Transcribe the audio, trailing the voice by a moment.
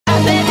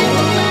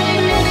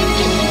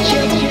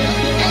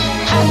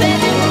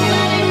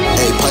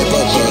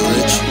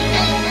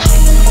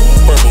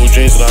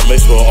jeans and I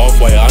mix with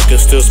off-white. I can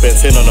still spend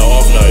 10 on the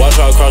off night. Watch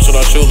how I crouch when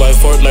I shoot like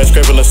Fortnite,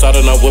 scraping the side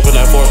and I'm whipping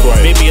that fork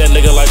right. Meet me a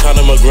nigga like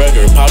Conor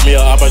McGregor. Pop me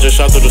a op, I just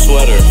shot through the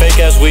sweater. Fake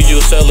ass weed,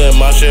 you selling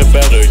my shit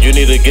better. You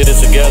need to get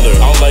it together.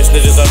 I don't like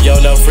snitches, I'm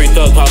yelling out free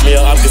thug. Pop me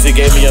a op cause he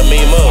gave me a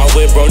meme up. I'm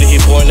with Brody, he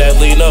pouring that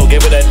lean up.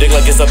 Gave her that dick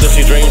like it's something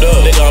she dreamed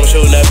of. Nigga, I'm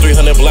shooting that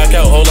 300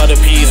 blackout. Whole lot of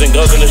peas and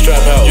guns in the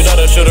strap house. You not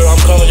a shooter,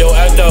 I'm calling your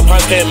act out.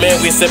 Pines can't man,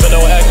 we sippin'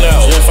 on act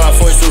now. Gen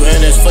 542 and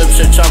this flip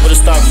shit. Chop with a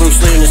stock,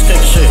 Bruce Lee and this kick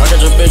shit. I got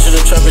your bitch in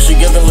the trap and she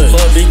giving lift.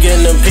 Club be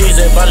getting them peas,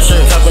 ain't body shit.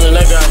 Tapping the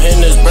neck, got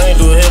hitting his brain.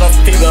 Do a hit off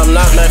the people, I'm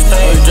not Max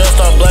Payne. He just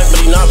off black, but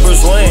he not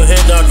Bruce Wayne. Do a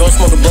hit dog, go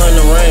smoke a blunt in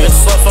the rain. Bitch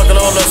slut fucking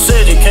all the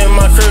city. Came in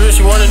my crib and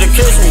she wanted to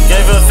kiss me.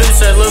 Gave her a 50,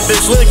 said little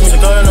bitch lick me.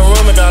 Took her in the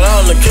room and got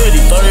out in the kitty.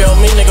 30 on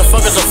me, nigga,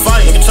 fuck us a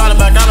fight. Nigga try to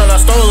back out and I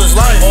stole his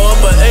life. Pour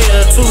up a 8 and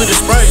a 2 liter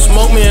Sprite.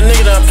 Smoke me a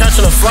nigga that I'm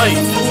catching a flight.